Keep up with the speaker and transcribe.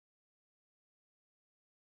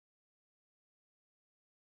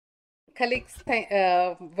Colleagues,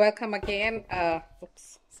 welcome again.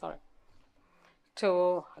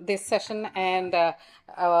 To this session, and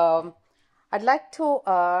I'd like to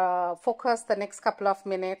focus the next couple of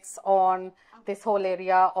minutes on this whole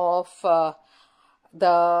area of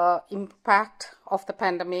the impact of the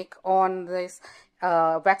pandemic on this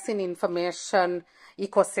vaccine information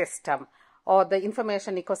ecosystem, or the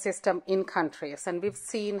information ecosystem in countries. And we've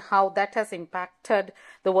seen how that has impacted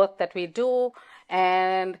the work that we do,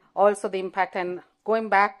 and also the impact, and going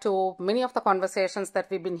back to many of the conversations that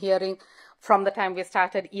we've been hearing from the time we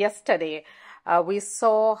started yesterday, we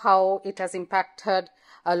saw how it has impacted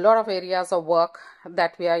a lot of areas of work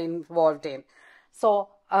that we are involved in. So,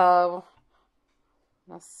 a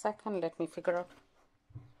second, let me figure out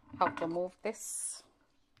how to move this.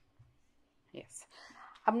 Yes.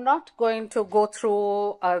 I'm not going to go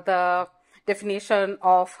through the definition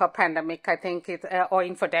of a pandemic, I think, or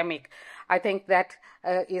infodemic. I think that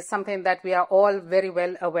is something that we are all very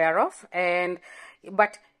well aware of,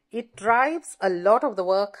 but it drives a lot of the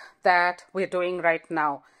work that we're doing right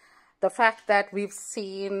now. The fact that we've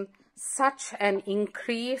seen such an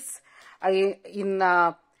increase in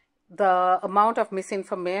the amount of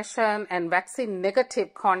misinformation and vaccine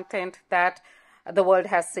negative content that the world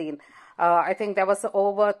has seen. I think there was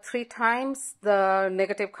over 3 times the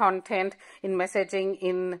negative content in messaging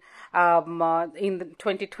in the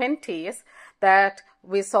 2020s that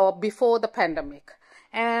we saw before the pandemic.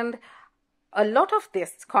 And a lot of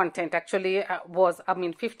this content actually was,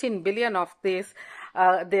 15 billion of this,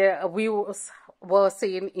 the views were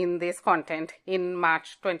seen in this content in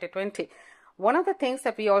March 2020. One of the things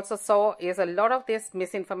that we also saw is a lot of this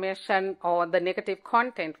misinformation or the negative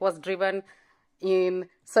content was driven in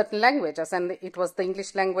certain languages, and it was the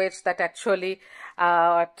English language that actually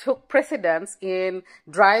took precedence in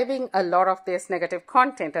driving a lot of this negative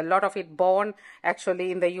content, a lot of it born actually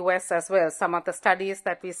in the US as well. Some of the studies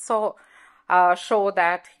that we saw show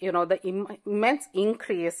that, the immense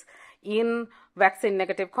increase in vaccine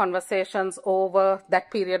negative conversations over that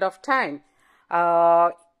period of time.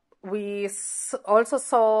 We also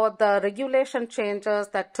saw the regulation changes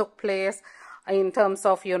that took place in terms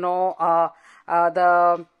of,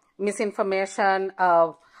 the misinformation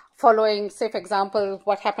following, say, for example,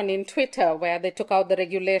 what happened in Twitter, where they took out the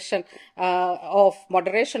regulation of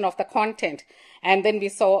moderation of the content. And then we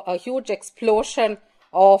saw a huge explosion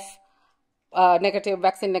of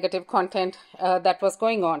vaccine negative content that was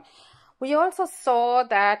going on. We also saw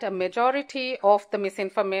that a majority of the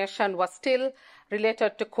misinformation was still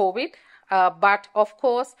related to COVID, but of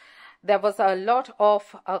course, there was a lot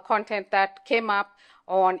of content that came up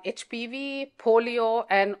on HPV, polio,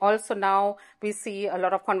 and also now we see a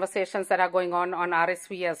lot of conversations that are going on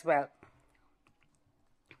RSV as well.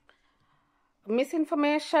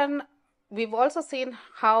 Misinformation, we've also seen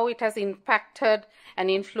how it has impacted and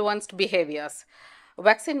influenced behaviors.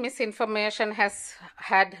 Vaccine misinformation has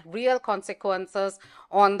had real consequences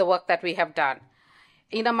on the work that we have done.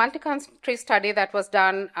 In a multi-country study that was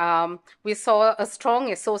done, we saw a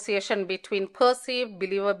strong association between perceived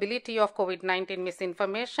believability of COVID-19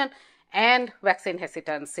 misinformation and vaccine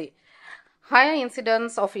hesitancy. Higher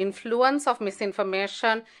incidence of influence of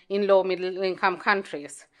misinformation in low-middle income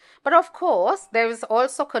countries. But of course, there is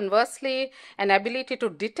also conversely an ability to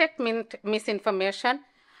detect misinformation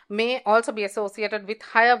may also be associated with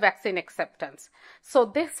higher vaccine acceptance. So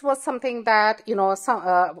this was something that,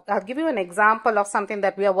 I'll give you an example of something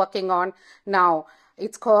that we are working on now.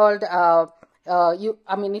 It's called,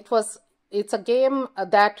 it's a game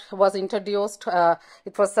that was introduced.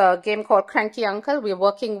 It was a game called Cranky Uncle. We're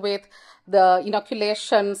working with the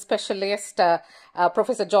inoculation specialist,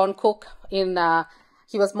 Professor John Cook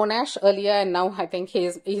he was Monash earlier, and now I think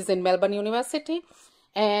he's in Melbourne University.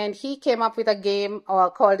 And he came up with a game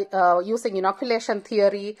called using inoculation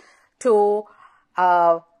theory to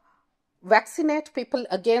vaccinate people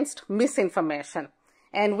against misinformation.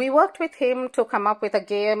 And we worked with him to come up with a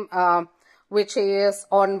game which is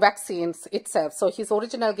on vaccines itself. So his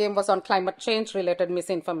original game was on climate change related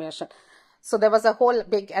misinformation. So there was a whole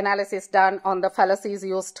big analysis done on the fallacies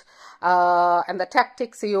used and the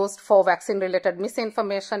tactics used for vaccine-related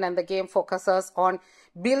misinformation, and the game focuses on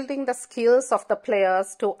building the skills of the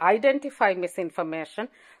players to identify misinformation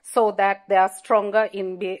so that they are stronger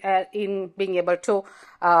in being able to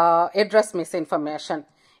address misinformation.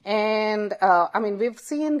 And we've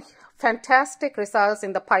seen fantastic results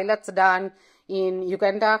in the pilots done in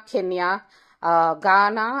Uganda, Kenya,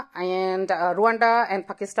 Ghana, and Rwanda and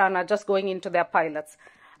Pakistan are just going into their pilots.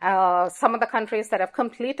 Some of the countries that have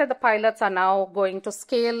completed the pilots are now going to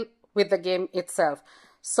scale with the game itself.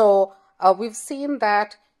 So we've seen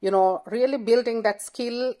that really building that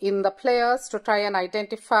skill in the players to try and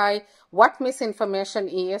identify what misinformation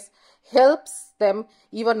is, helps them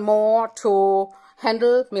even more to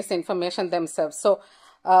handle misinformation themselves. So,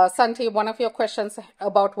 Santi, one of your questions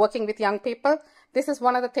about working with young people, this is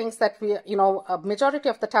one of the things that we, a majority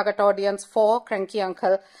of the target audience for Cranky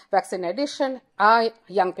Uncle Vaccine Edition are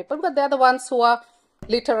young people, but they're the ones who are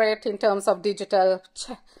literate in terms of digital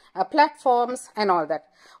platforms and all that.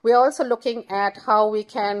 We are also looking at how we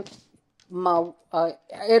can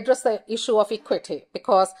address the issue of equity,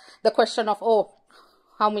 because the question of,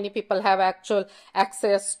 how many people have actual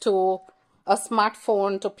access to a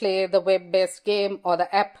smartphone to play the web-based game or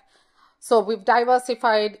the app. So we've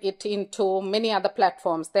diversified it into many other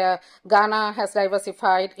platforms. Ghana has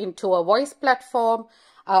diversified into a voice platform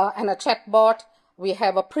and a chatbot. We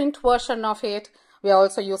have a print version of it. We are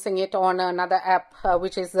also using it on another app,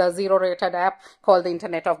 which is a zero-rated app called the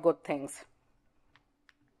Internet of Good Things.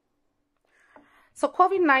 So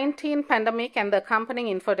COVID-19 pandemic and the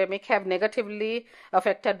accompanying infodemic have negatively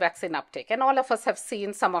affected vaccine uptake. And all of us have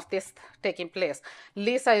seen some of this taking place.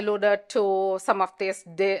 Lisa alluded to some of this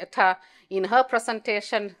data in her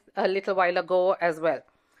presentation a little while ago as well.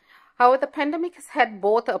 However, the pandemic has had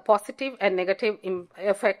both a positive and negative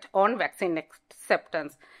effect on vaccine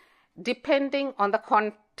acceptance, depending on the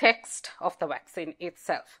context of the vaccine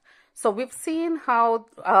itself. So we've seen how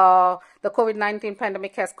the COVID-19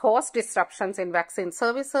 pandemic has caused disruptions in vaccine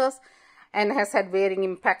services and has had varying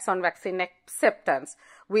impacts on vaccine acceptance,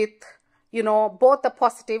 with both the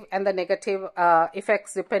positive and the negative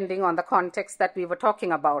effects depending on the context that we were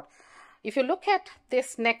talking about. If you look at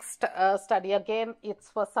this next study again, it's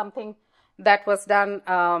for something that was done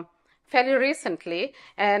fairly recently,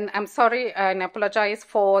 and I'm sorry and apologize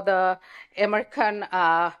for the American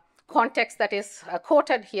context that is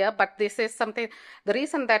quoted here, but this is something, the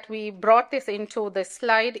reason that we brought this into the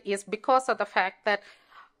slide is because of the fact that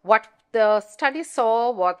what the study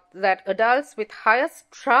saw was that adults with highest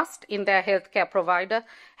trust in their healthcare provider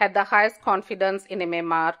had the highest confidence in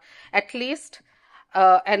MMR, at least,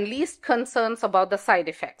 and least concerns about the side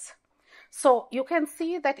effects. So you can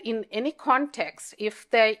see that in any context, if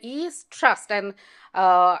there is trust, and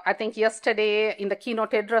I think yesterday in the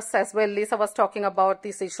keynote address as well, Lisa was talking about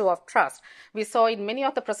this issue of trust. We saw in many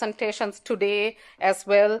of the presentations today as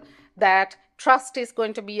well that trust is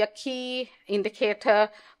going to be a key indicator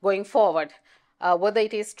going forward. Whether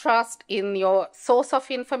it is trust in your source of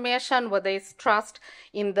information, whether it's trust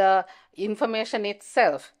in the information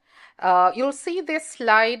itself. You'll see this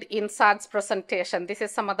slide in Saad's presentation. This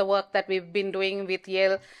is some of the work that we've been doing with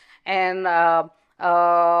Yale and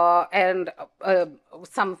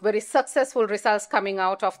some very successful results coming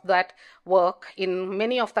out of that work in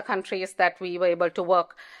many of the countries that we were able to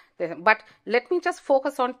work. But let me just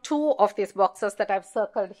focus on two of these boxes that I've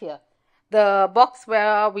circled here. The box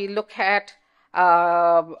where we look at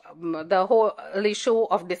the whole issue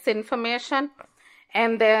of disinformation,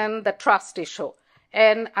 and then the trust issue.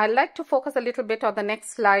 And I'd like to focus a little bit on the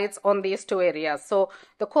next slides on these two areas. So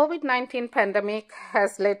the COVID-19 pandemic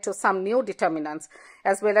has led to some new determinants,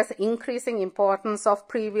 as well as increasing importance of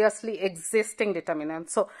previously existing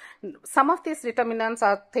determinants. So some of these determinants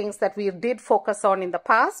are things that we did focus on in the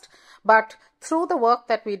past, but through the work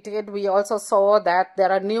that we did, we also saw that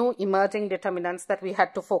there are new emerging determinants that we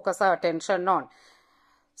had to focus our attention on.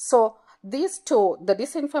 So these two, the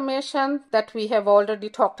disinformation that we have already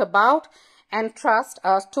talked about, and trust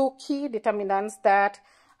are two key determinants that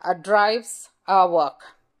drives our work.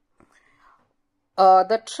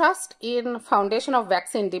 The trust in foundation of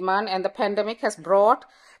vaccine demand and the pandemic has brought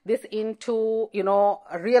this into,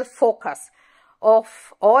 a real focus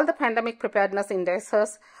of all the pandemic preparedness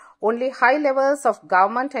indices. Only high levels of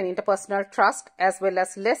government and interpersonal trust, as well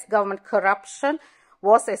as less government corruption,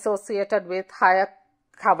 was associated with higher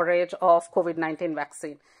coverage of COVID-19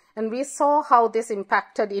 vaccine. And we saw how this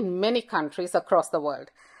impacted in many countries across the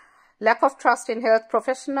world. Lack of trust in health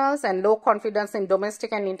professionals and low confidence in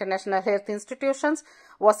domestic and international health institutions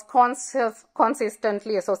was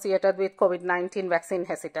consistently associated with COVID-19 vaccine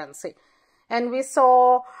hesitancy. And we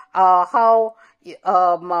saw how,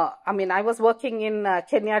 I was working in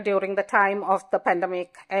Kenya during the time of the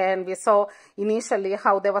pandemic, and we saw initially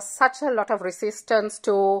how there was such a lot of resistance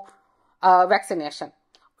to vaccination,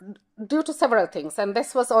 due to several things. And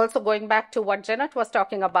this was also going back to what Janet was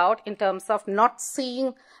talking about in terms of not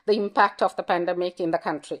seeing the impact of the pandemic in the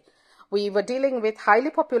country. We were dealing with highly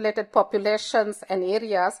populated populations and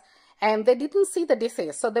areas, and they didn't see the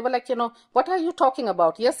disease. So they were like, what are you talking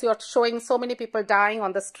about? Yes, you're showing so many people dying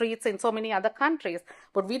on the streets in so many other countries,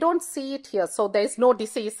 but we don't see it here. So there is no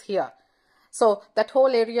disease here. So that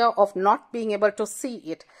whole area of not being able to see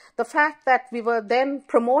it, the fact that we were then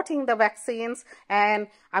promoting the vaccines and,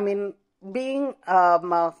 being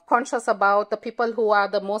conscious about the people who are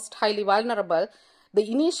the most highly vulnerable.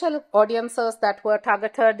 The initial audiences that were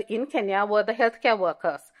targeted in Kenya were the healthcare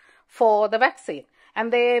workers for the vaccine.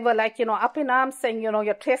 And they were like, up in arms saying,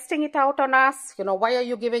 you're testing it out on us. Why are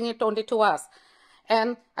you giving it only to us?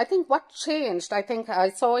 And I think what changed, I think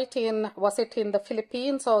I saw it was it in the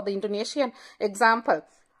Philippines or the Indonesian example?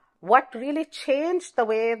 What really changed the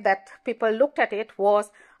way that people looked at it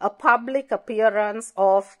was a public appearance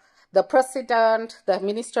of the president, the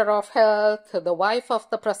minister of health, the wife of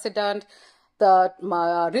the president, the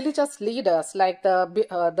religious leaders like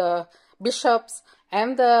the bishops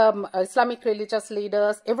and the Islamic religious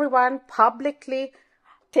leaders, everyone publicly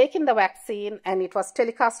taking the vaccine, and it was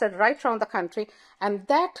telecasted right around the country, and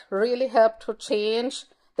that really helped to change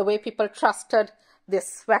the way people trusted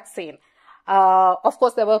this vaccine. Of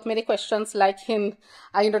course, there were many questions like in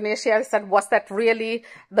Indonesia, I said, was that really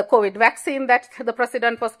the COVID vaccine that the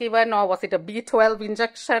president was given, or was it a B12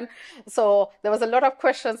 injection? So there was a lot of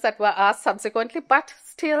questions that were asked subsequently, but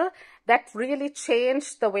still that really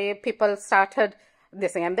changed the way people started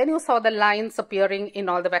this thing. And then you saw the lines appearing in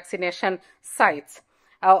all the vaccination sites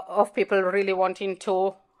of people really wanting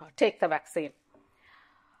to take the vaccine.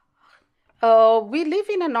 We live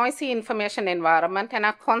in a noisy information environment and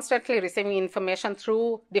are constantly receiving information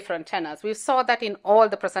through different channels. We saw that in all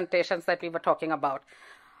the presentations that we were talking about.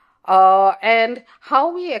 And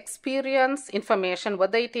how we experience information,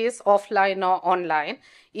 whether it is offline or online,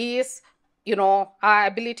 is, our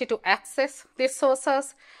ability to access these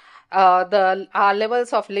sources, our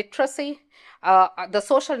levels of literacy, the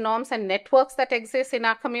social norms and networks that exist in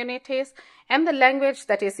our communities, and the language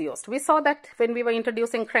that is used. We saw that when we were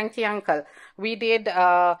introducing Cranky Uncle. We did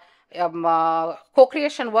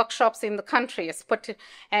co-creation workshops in the countries,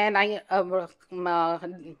 and I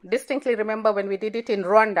distinctly remember when we did it in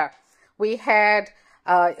Rwanda. We had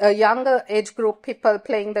a younger age group people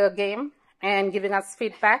playing the game and giving us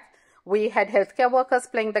feedback. We had healthcare workers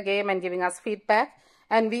playing the game and giving us feedback.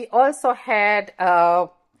 And we also had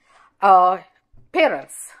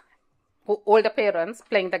parents, older parents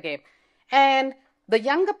playing the game. And the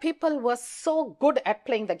younger people were so good at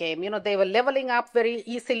playing the game. They were leveling up very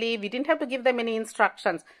easily. We didn't have to give them any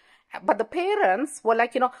instructions. But the parents were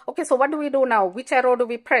like, okay, so what do we do now? Which arrow do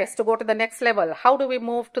we press to go to the next level? How do we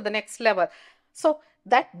move to the next level? So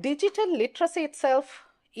that digital literacy itself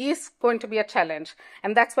is going to be a challenge.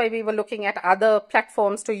 And that's why we were looking at other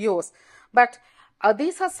platforms to use. But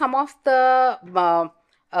these are some of the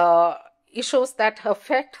issues that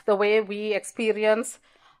affect the way we experience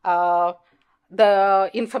the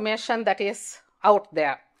information that is out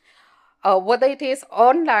there. Whether it is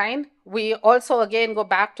online, we also again go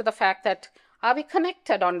back to the fact that, are we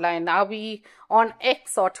connected online? Are we on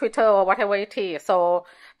X or Twitter or whatever it is? So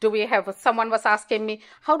do we have, someone was asking me,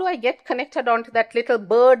 how do I get connected onto that little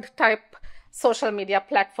bird type social media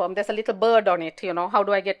platform? There's a little bird on it, how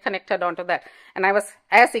do I get connected onto that? And I was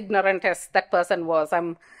as ignorant as that person was.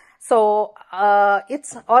 So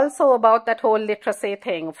it's also about that whole literacy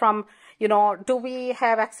thing from, do we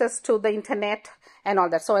have access to the internet and all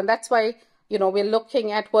that? So, and that's why, we're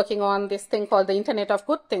looking at working on this thing called the Internet of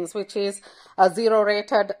Good Things, which is a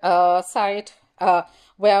zero-rated site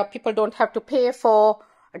where people don't have to pay for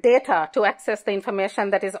data to access the information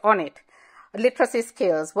that is on it. Literacy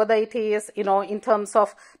skills, whether it is, in terms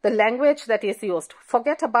of the language that is used.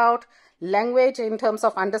 Forget about language in terms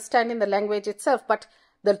of understanding the language itself, but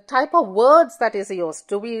the type of words that is used.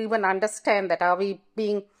 Do we even understand that? Are we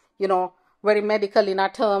being, very medical in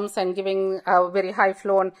our terms and giving very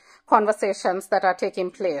high-flown conversations that are taking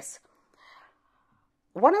place?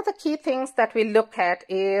 One of the key things that we look at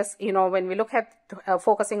is, when we look at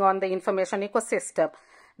focusing on the information ecosystem,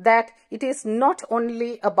 that it is not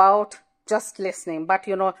only about just listening, but,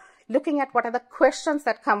 looking at what are the questions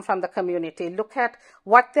that come from the community, look at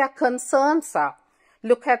what their concerns are,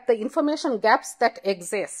 look at the information gaps that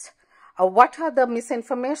exist. What are the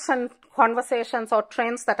misinformation conversations or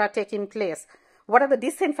trends that are taking place? What are the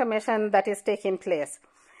disinformation that is taking place?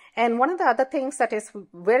 And one of the other things that is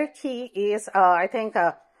very key is, I think,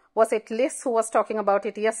 was it Liz who was talking about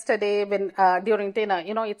it yesterday when during dinner?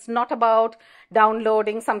 It's not about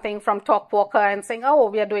downloading something from Talkwalker and saying, oh,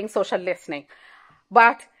 we are doing social listening.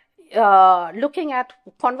 But looking at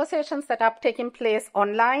conversations that are taking place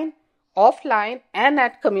online, offline, and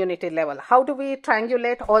at community level. How do we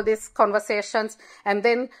triangulate all these conversations and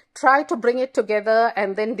then try to bring it together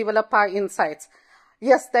and then develop our insights?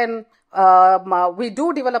 yes, then we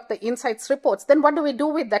do develop the insights reports. Then what do we do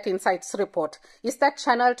with that insights report? Is that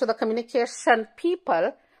channeled to the communication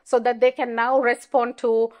people so that they can now respond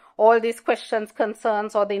to all these questions,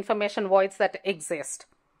 concerns, or the information voids that exist?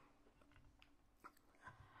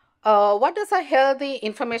 What does a healthy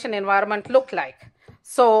information environment look like?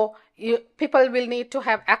 So people will need to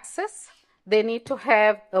have access. They need to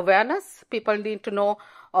have awareness. People need to know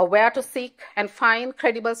where to seek and find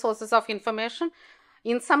credible sources of information.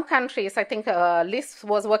 In some countries, I think Liz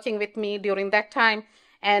was working with me during that time,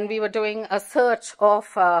 and we were doing a search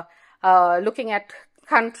of looking at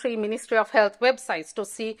country Ministry of Health websites to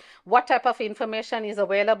see what type of information is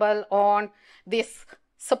available on this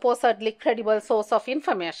supposedly credible source of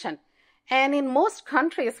information. And in most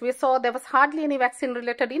countries, we saw there was hardly any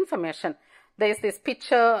vaccine-related information. There's this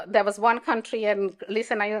picture, there was one country, and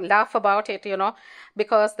Liz and I laugh about it,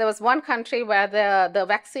 because there was one country where the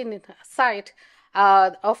vaccine site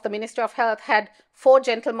of the Ministry of Health had 4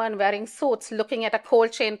 gentlemen wearing suits looking at a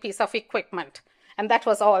cold chain piece of equipment. And that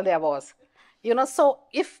was all there was. So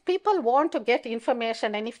if people want to get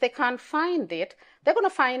information and if they can't find it, they're going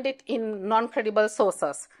to find it in non-credible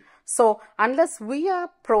sources. So unless we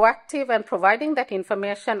are proactive and providing that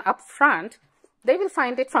information up front, they will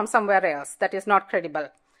find it from somewhere else that is not credible.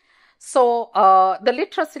 So the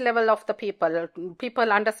literacy level of the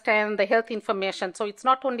people understand the health information. So it's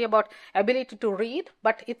not only about ability to read,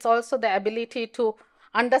 but it's also the ability to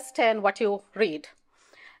understand what you read.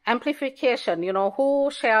 Amplification,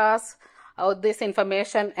 who shares this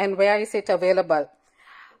information and where is it available?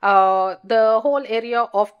 The whole area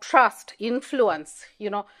of trust, influence,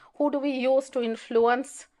 who do we use to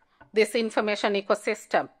influence this information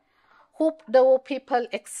ecosystem? Who do people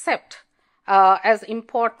accept as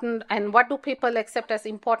important, and what do people accept as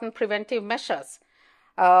important preventive measures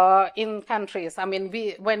in countries? I mean,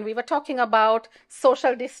 when we were talking about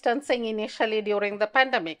social distancing initially during the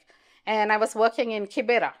pandemic, and I was working in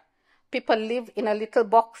Kibera, people live in a little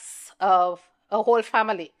box of a whole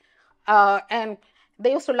family. And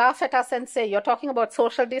they used to laugh at us and say, you're talking about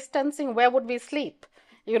social distancing, where would we sleep?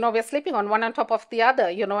 We're sleeping on one on top of the other,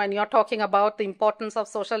 and you're talking about the importance of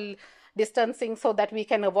social distancing so that we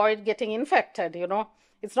can avoid getting infected,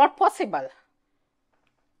 It's not possible.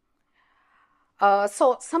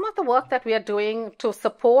 So some of the work that we are doing to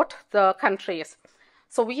support the countries.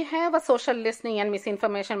 So we have a social listening and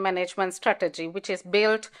misinformation management strategy, which is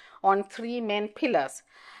built on 3 main pillars.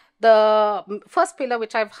 The first pillar,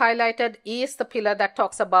 which I've highlighted, is the pillar that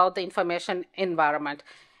talks about the information environment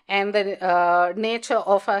and the nature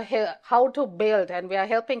of how to build. And we are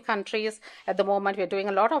helping countries at the moment. We're doing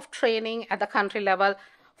a lot of training at the country level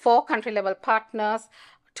for country level partners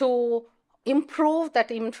to improve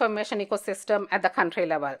that information ecosystem at the country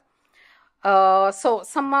level. So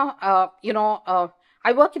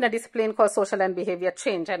I work in a discipline called social and behavior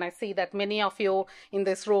change, and I see that many of you in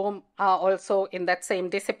this room are also in that same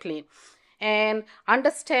discipline. And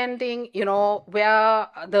understanding, where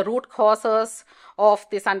the root causes of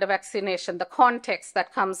this under-vaccination, the context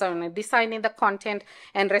that comes on, designing the content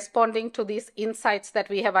and responding to these insights that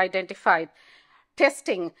we have identified.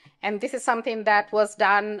 Testing, and this is something that was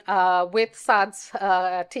done with SAD's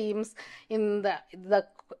teams in the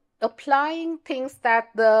applying things that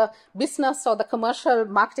the business or the commercial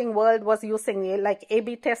marketing world was using, like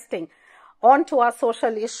A/B testing, onto our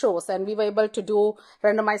social issues. And we were able to do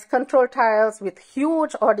randomized control trials with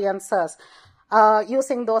huge audiences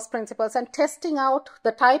using those principles and testing out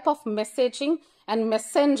the type of messaging and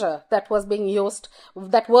messenger that was being used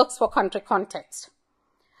that works for country context.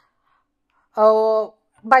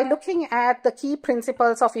 By looking at the key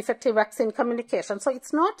principles of effective vaccine communication. So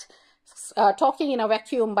it's not talking in a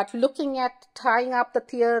vacuum, but looking at tying up the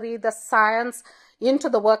theory, the science into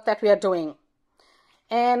the work that we are doing.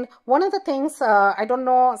 And one of the things, I don't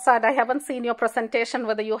know, Sad, I haven't seen your presentation,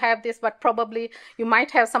 whether you have this, but probably you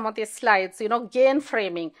might have some of these slides, gain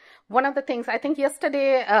framing. One of the things, I think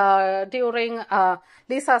yesterday during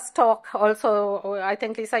Lisa's talk also, I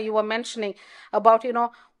think, Lisa, you were mentioning about,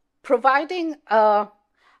 providing a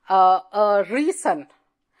reason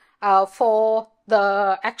for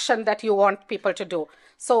the action that you want people to do.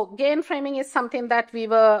 So gain framing is something that we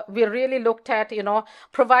really looked at,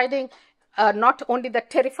 providing not only the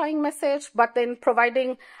terrifying message, but then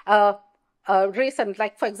providing a reason.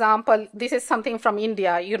 Like, for example, this is something from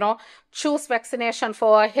India, choose vaccination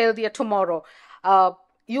for a healthier tomorrow.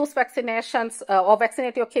 Use vaccinations or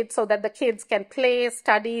vaccinate your kids so that the kids can play,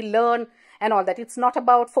 study, learn, and all that. It's not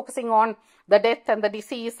about focusing on the death and the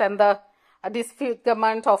disease and the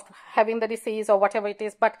disfigurement of having the disease or whatever it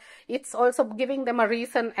is, but it's also giving them a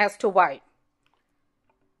reason as to why.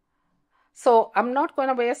 So I'm not going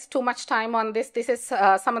to waste too much time on this. This is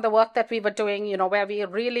some of the work that we were doing, where we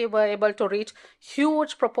really were able to reach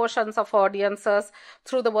huge proportions of audiences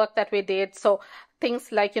through the work that we did. So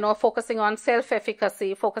things like, focusing on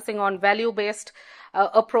self-efficacy, focusing on value-based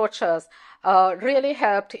approaches, really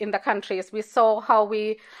helped in the countries. We saw how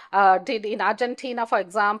we did in Argentina, for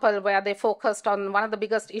example, where they focused on one of the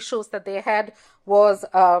biggest issues that they had was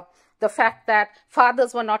the fact that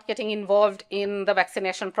fathers were not getting involved in the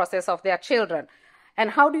vaccination process of their children. And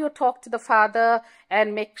how do you talk to the father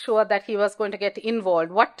and make sure that he was going to get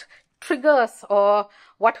involved? What triggers or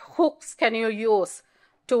what hooks can you use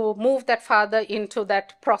to move that father into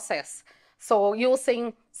that process? So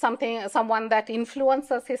using someone that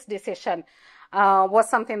influences his decision was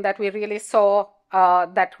something that we really saw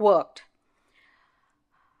that worked.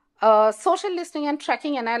 Social listening and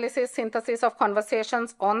tracking analysis, synthesis of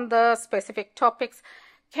conversations on the specific topics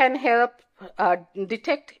can help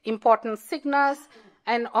detect important signals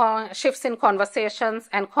and shifts in conversations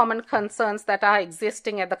and common concerns that are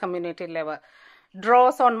existing at the community level.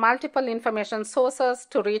 Draws on multiple information sources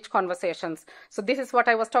to reach conversations. So this is what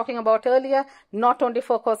I was talking about earlier, not only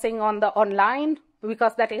focusing on the online,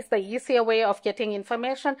 because that is the easier way of getting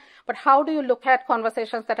information, but how do you look at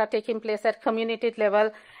conversations that are taking place at community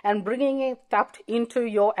level and bringing it up into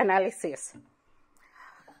your analysis?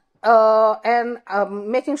 And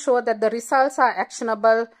making sure that the results are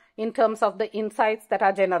actionable in terms of the insights that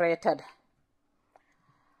are generated.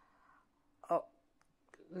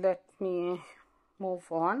 Let me move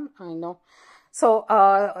on. I know. So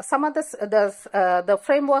some of the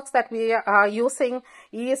frameworks that we are using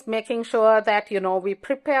is making sure that, we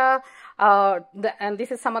prepare, and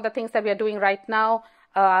this is some of the things that we are doing right now.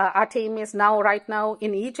 Our team is right now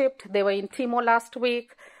in Egypt. They were in Timor last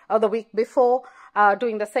week or the week before,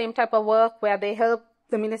 doing the same type of work where they help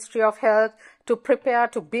the Ministry of Health to prepare,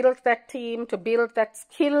 to build that team, to build that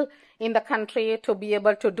skill in the country to be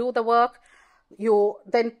able to do the work. You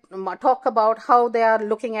then talk about how they are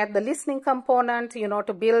looking at the listening component,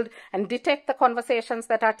 to build and detect the conversations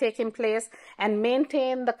that are taking place and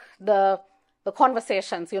maintain the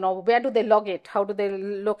conversations, where do they log it? How do they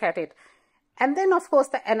look at it? And then, of course,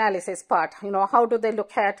 the analysis part, how do they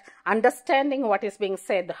look at understanding what is being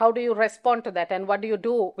said? How do you respond to that? And what do you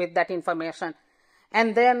do with that information?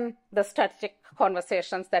 And then the strategic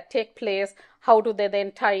conversations that take place, how do they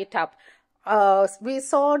then tie it up? We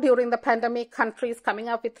saw during the pandemic countries coming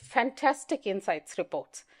up with fantastic insights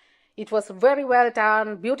reports. It was very well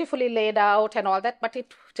done, beautifully laid out and all that, but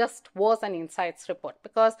it just was an insights report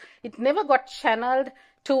because it never got channeled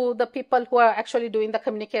to the people who are actually doing the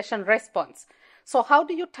communication response. So how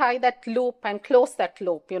do you tie that loop and close that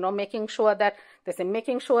loop, making sure that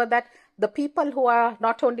the people who are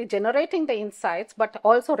not only generating the insights, but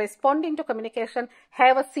also responding to communication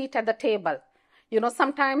have a seat at the table.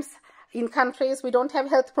 Sometimes in countries, we don't have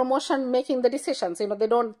health promotion making the decisions. They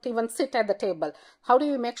don't even sit at the table. How do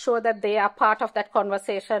you make sure that they are part of that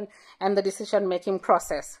conversation and the decision-making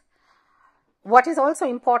process? What is also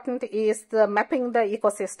important is the mapping the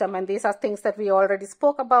ecosystem, and these are things that we already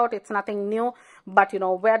spoke about. It's nothing new, but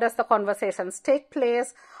where does the conversations take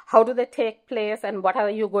place? How do they take place? And what are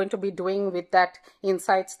you going to be doing with that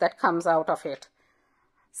insights that comes out of it?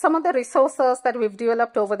 Some of the resources that we've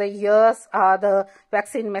developed over the years are the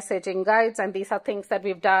vaccine messaging guides, and these are things that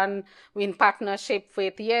we've done in partnership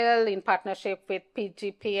with Yale, in partnership with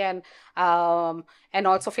PGP and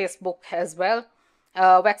also Facebook as well.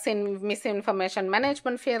 Vaccine misinformation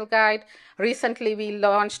management field guide. Recently, we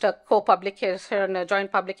launched a co-publication, a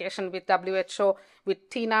joint publication with WHO, with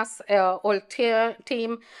Tina's old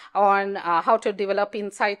team on how to develop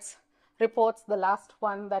insights reports, the last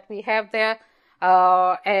one that we have there.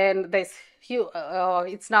 And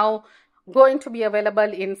it's now going to be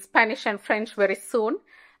available in Spanish and French very soon.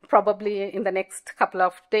 Probably in the next couple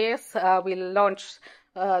of days, we'll launch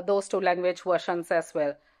those two language versions as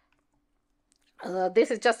well. This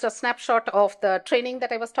is just a snapshot of the training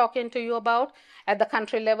that I was talking to you about at the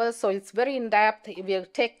country level. So it's very in-depth. We'll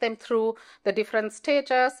take them through the different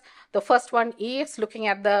stages. The first one is looking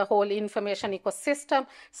at the whole information ecosystem,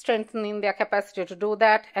 strengthening their capacity to do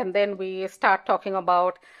that. And then we start talking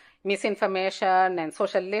about misinformation and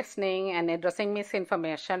social listening and addressing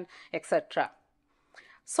misinformation, etc.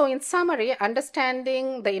 So in summary,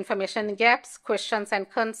 understanding the information gaps, questions and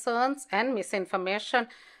concerns and misinformation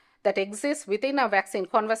that exists within a vaccine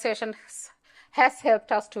conversation has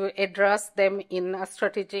helped us to address them in a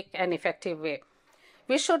strategic and effective way.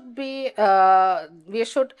 We should,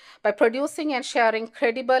 by producing and sharing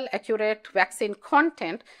credible, accurate vaccine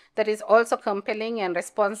content that is also compelling and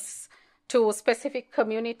responds to specific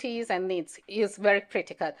communities and needs is very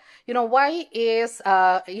critical. You know, why is,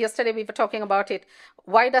 yesterday we were talking about it,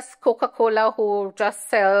 why does Coca-Cola, who just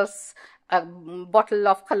sells a bottle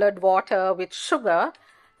of colored water with sugar,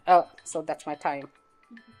 so that's my time.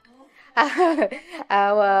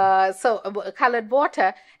 Colored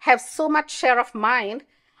water have so much share of mind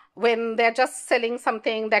when they're just selling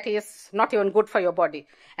something that is not even good for your body.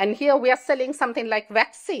 And here we are selling something like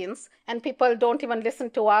vaccines, and people don't even listen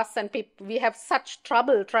to us, and we have such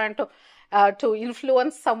trouble trying to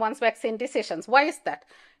influence someone's vaccine decisions. Why is that?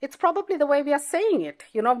 It's probably the way we are saying it.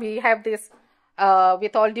 You know, we have this,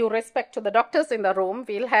 with all due respect to the doctors in the room,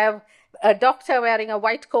 we'll have a doctor wearing a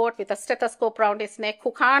white coat with a stethoscope around his neck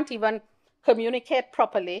who can't even communicate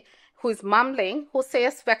properly, who is mumbling, who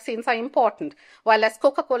says vaccines are important. While as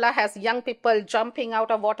Coca-Cola has young people jumping out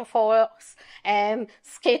of waterfalls and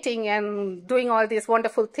skating and doing all these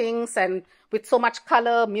wonderful things, and with so much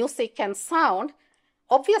color, music, and sound,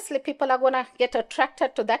 obviously people are going to get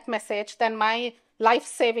attracted to that message than my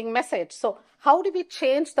life-saving message. So how do we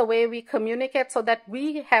change the way we communicate so that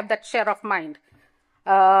we have that share of mind?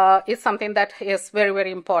 Is something that is very,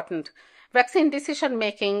 very important. Vaccine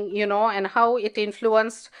decision-making, you know, and how it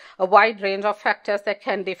influenced a wide range of factors that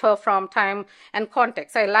can differ from time and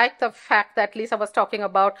context. I like the fact that Lisa was talking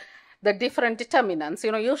about the different determinants.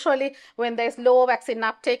 You know, usually when there's low vaccine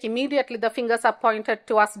uptake, immediately the fingers are pointed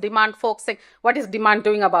to us demand folks saying, what is demand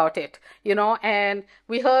doing about it? You know, and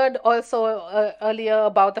we heard also earlier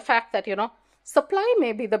about the fact that, you know, supply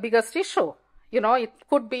may be the biggest issue. You know, it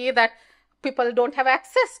could be that people don't have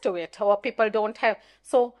access to it, or people don't have.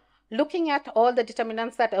 So looking at all the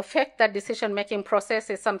determinants that affect that decision-making process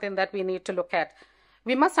is something that we need to look at.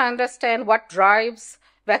 We must understand what drives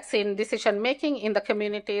vaccine decision-making in the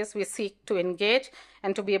communities we seek to engage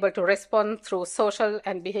and to be able to respond through social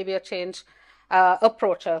and behavior change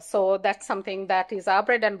approaches. So that's something that is our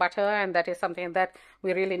bread and butter, and that is something that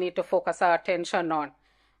we really need to focus our attention on.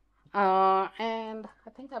 And I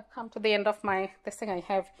think I've come to the end of this thing. I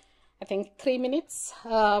have, I think, 3 minutes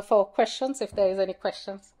for questions, if there is any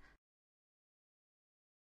questions.